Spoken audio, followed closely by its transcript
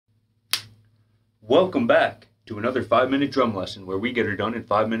Welcome back to another 5-minute drum lesson where we get her done in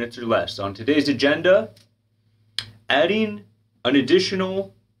 5 minutes or less. On today's agenda, adding an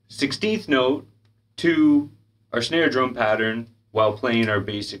additional 16th note to our snare drum pattern while playing our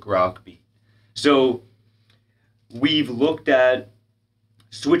basic rock beat. So we've looked at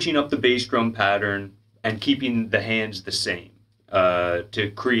switching up the bass drum pattern and keeping the hands the same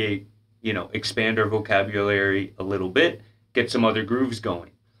to create, expand our vocabulary a little bit, get some other grooves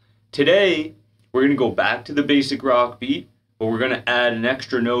going. Today, we're going to go back to the basic rock beat, but we're going to add an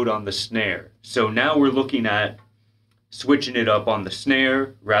extra note on the snare. So now we're looking at switching it up on the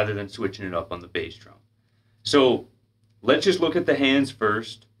snare rather than switching it up on the bass drum. So let's just look at the hands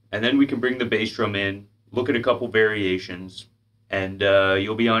first, and then we can bring the bass drum in, look at a couple variations, and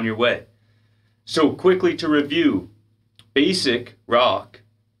you'll be on your way. So quickly to review, basic rock,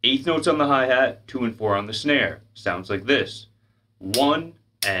 8th notes on the hi-hat, 2 and 4 on the snare. Sounds like this. 1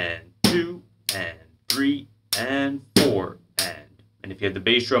 and 2 and 3 and 4 and if you had the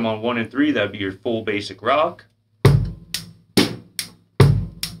bass drum on 1 and 3, that would be your full basic rock.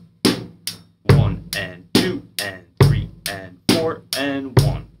 1 and 2 and 3 and 4 and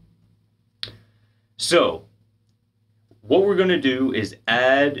 1. So what we're going to do is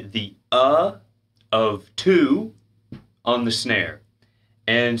add the of 2 on the snare.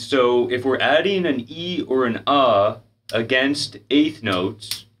 And so if we're adding an E or an against 8th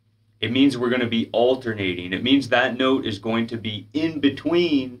notes, it means we're going to be alternating. It means that note is going to be in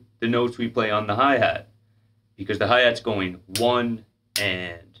between the notes we play on the hi-hat, because the hi-hat's going 1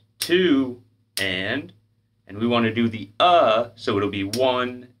 and 2 and we want to do the so it'll be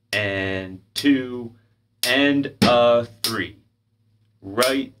 1 and 2 and 3.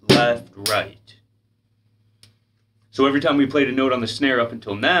 Right, left, right. So every time we played a note on the snare up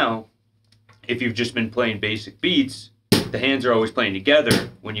until now, if you've just been playing basic beats, the hands are always playing together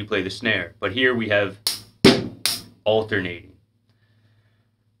when you play the snare. But here we have alternating.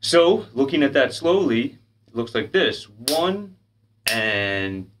 So looking at that slowly, it looks like this. 1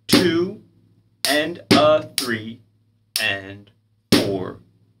 and 2 and 3 and 4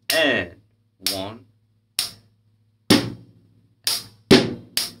 and 1.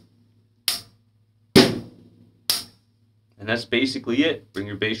 And that's basically it. Bring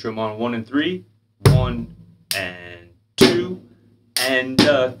your bass drum on 1 and 3. 1 and 2 and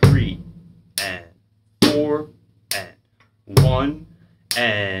 3 and 4 and 1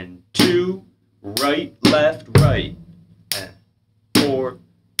 and 2, right, left, right, and 4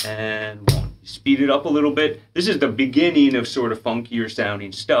 and 1. Speed it up a little bit. This is the beginning of sort of funkier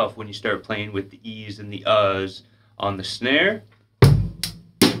sounding stuff when you start playing with the E's and the U's on the snare.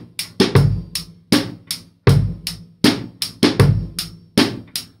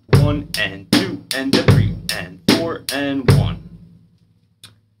 And 2 and 3 and 4 and 1.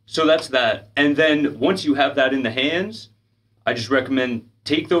 So that's that. And then once you have that in the hands, I just recommend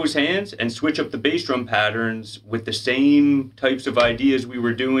take those hands and switch up the bass drum patterns with the same types of ideas we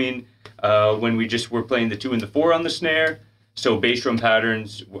were doing when we just were playing the 2 and the 4 on the snare. So bass drum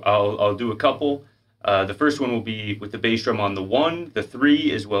patterns, I'll do a couple. The first one will be with the bass drum on the 1, the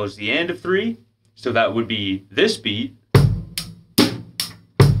 3, as well as the and of 3. So that would be this beat.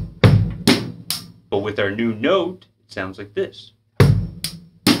 But with our new note, it sounds like this.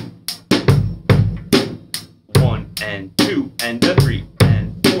 1 and 2 and 3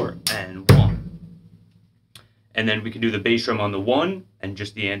 and 4 and 1. And then we can do the bass drum on the 1 and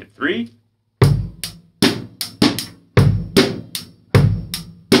just the and of 3.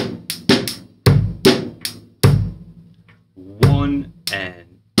 One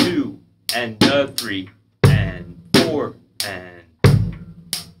and 2 and 3 and 4 and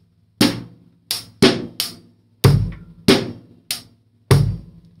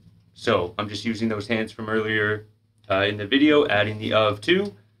so I'm just using those hands from earlier in the video, adding the of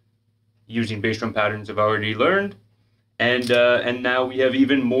 2, using bass drum patterns I've already learned, and now we have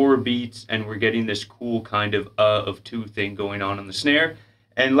even more beats, and we're getting this cool kind of 2 thing going on the snare.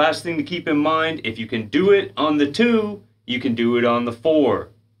 And last thing to keep in mind, if you can do it on the 2, you can do it on the 4.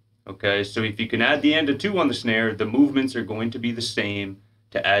 Okay, so if you can add the and of 2 on the snare, the movements are going to be the same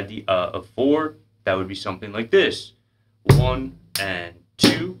to add the of 4. That would be something like this. 1 and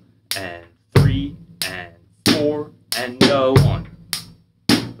 2 and 3 and 4 and 1.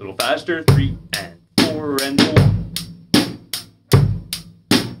 A little faster, 3 and 4 and 1.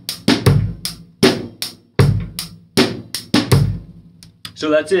 So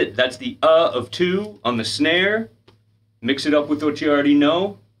that's it. That's the of 2 on the snare. Mix it up with what you already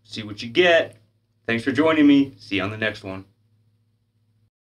know. See what you get. Thanks for joining me. See you on the next one.